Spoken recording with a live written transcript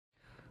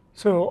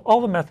So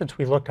all the methods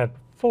we looked at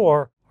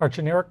before are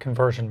generic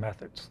conversion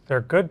methods.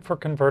 They're good for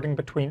converting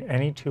between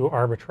any two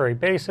arbitrary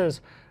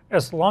bases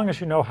as long as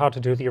you know how to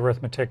do the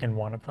arithmetic in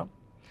one of them.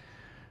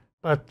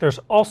 But there's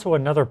also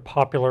another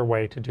popular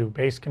way to do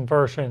base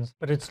conversions,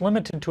 but it's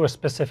limited to a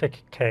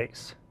specific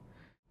case.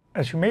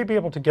 As you may be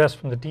able to guess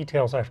from the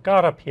details I've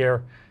got up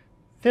here,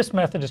 this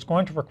method is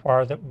going to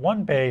require that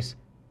one base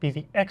be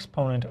the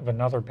exponent of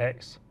another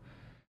base.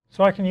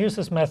 So I can use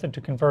this method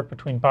to convert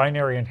between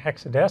binary and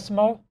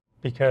hexadecimal,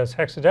 because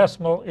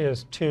hexadecimal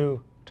is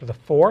 2 to the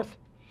 4th.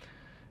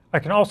 I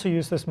can also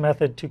use this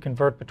method to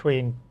convert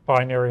between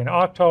binary and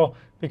octal,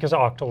 because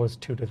octal is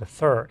 2 to the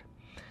 3rd.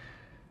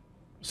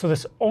 So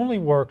this only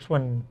works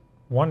when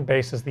one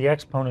base is the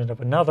exponent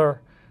of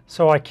another,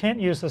 so I can't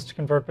use this to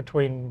convert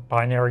between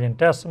binary and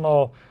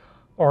decimal,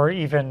 or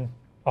even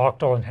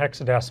octal and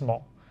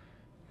hexadecimal.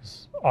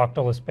 As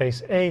octal is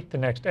base 8, the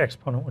next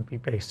exponent would be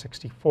base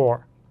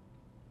 64.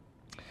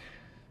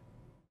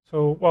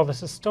 So while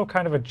this is still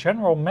kind of a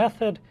general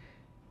method,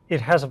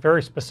 it has a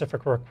very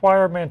specific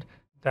requirement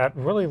that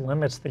really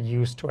limits the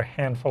use to a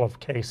handful of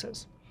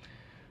cases.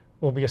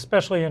 We'll be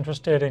especially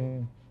interested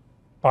in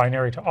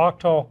binary to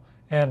octal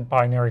and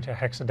binary to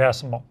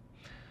hexadecimal.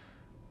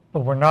 But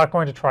we're not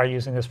going to try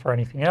using this for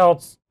anything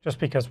else, just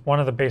because one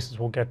of the bases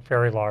will get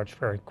very large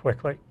very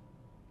quickly.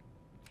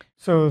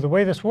 So the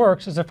way this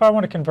works is if I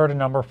want to convert a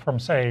number from,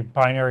 say,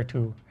 binary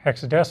to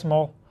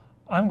hexadecimal,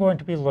 I'm going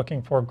to be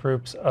looking for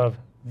groups of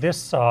this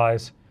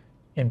size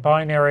in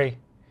binary,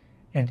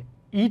 and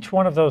each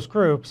one of those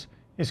groups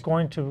is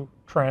going to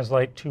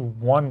translate to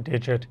one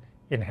digit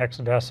in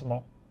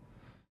hexadecimal.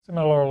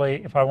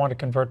 Similarly, if I want to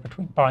convert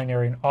between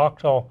binary and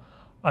octal,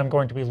 I'm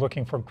going to be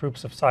looking for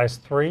groups of size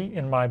 3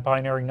 in my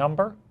binary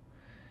number.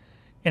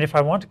 And if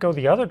I want to go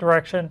the other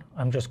direction,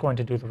 I'm just going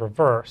to do the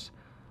reverse.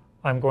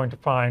 I'm going to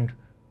find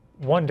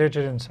one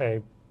digit in,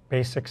 say,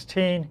 base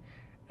 16,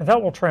 and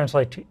that will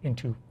translate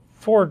into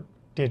 4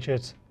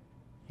 digits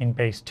in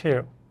base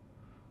 2.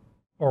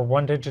 Or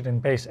one digit in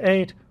base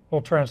 8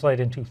 will translate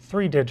into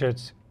 3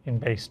 digits in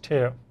base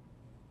 2.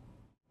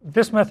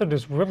 This method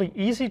is really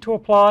easy to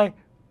apply,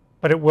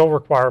 but it will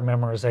require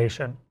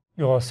memorization.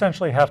 You'll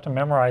essentially have to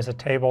memorize a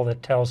table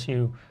that tells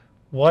you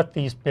what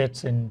these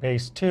bits in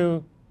base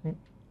 2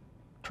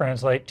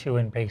 translate to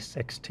in base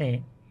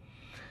 16.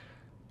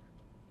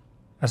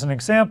 As an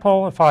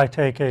example, if I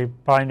take a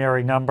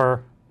binary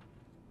number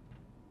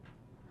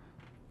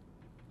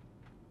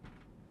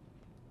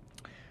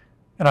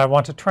and I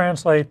want to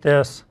translate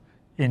this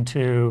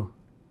into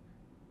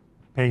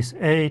base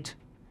 8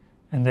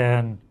 and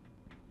then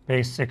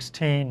base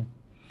 16.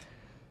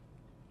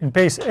 In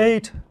base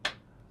 8,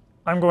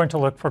 I'm going to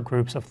look for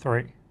groups of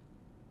 3.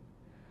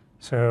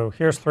 So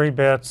here's 3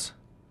 bits,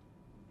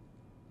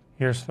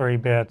 here's 3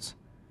 bits,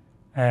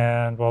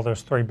 and well,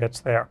 there's 3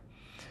 bits there.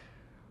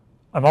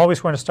 I'm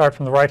always going to start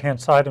from the right-hand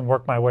side and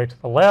work my way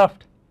to the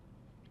left.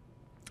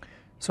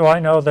 So I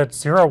know that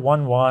 0,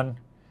 1, 1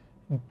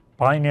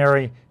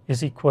 binary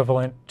is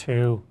equivalent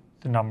to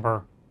the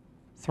number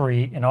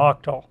 3 in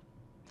octal.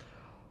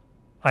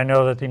 I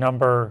know that the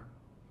number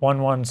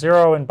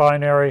 110 in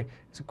binary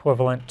is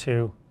equivalent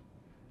to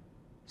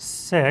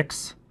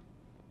 6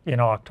 in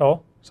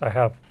octal, so I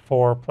have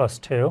 4 plus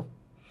 2.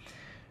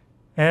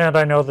 And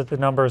I know that the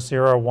number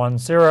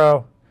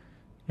 010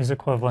 is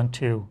equivalent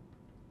to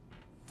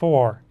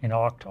 4 in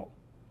octal.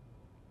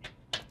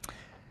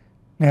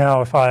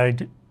 Now, if I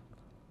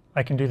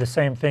can do the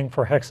same thing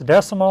for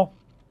hexadecimal,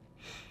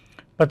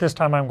 but this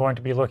time I'm going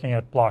to be looking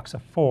at blocks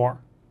of 4.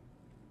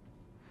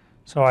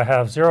 So I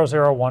have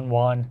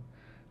 0011,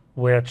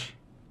 which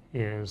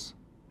is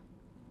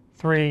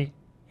 3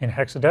 in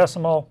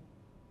hexadecimal.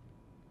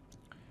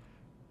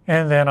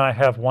 And then I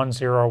have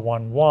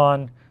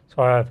 1011,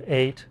 so I have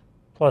 8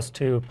 plus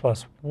 2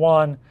 plus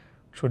 1,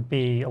 which would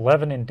be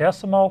 11 in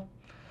decimal,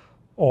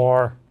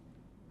 or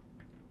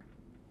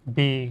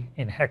B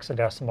in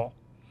hexadecimal.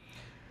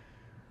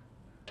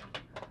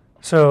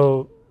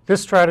 So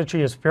this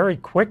strategy is very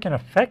quick and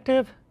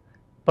effective,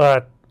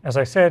 but as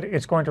I said,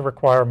 it's going to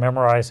require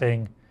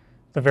memorizing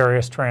the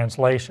various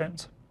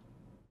translations.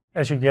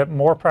 As you get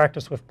more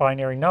practice with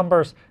binary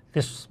numbers,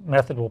 this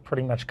method will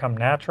pretty much come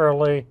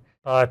naturally,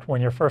 but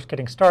when you're first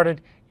getting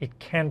started, it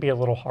can be a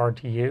little hard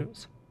to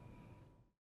use.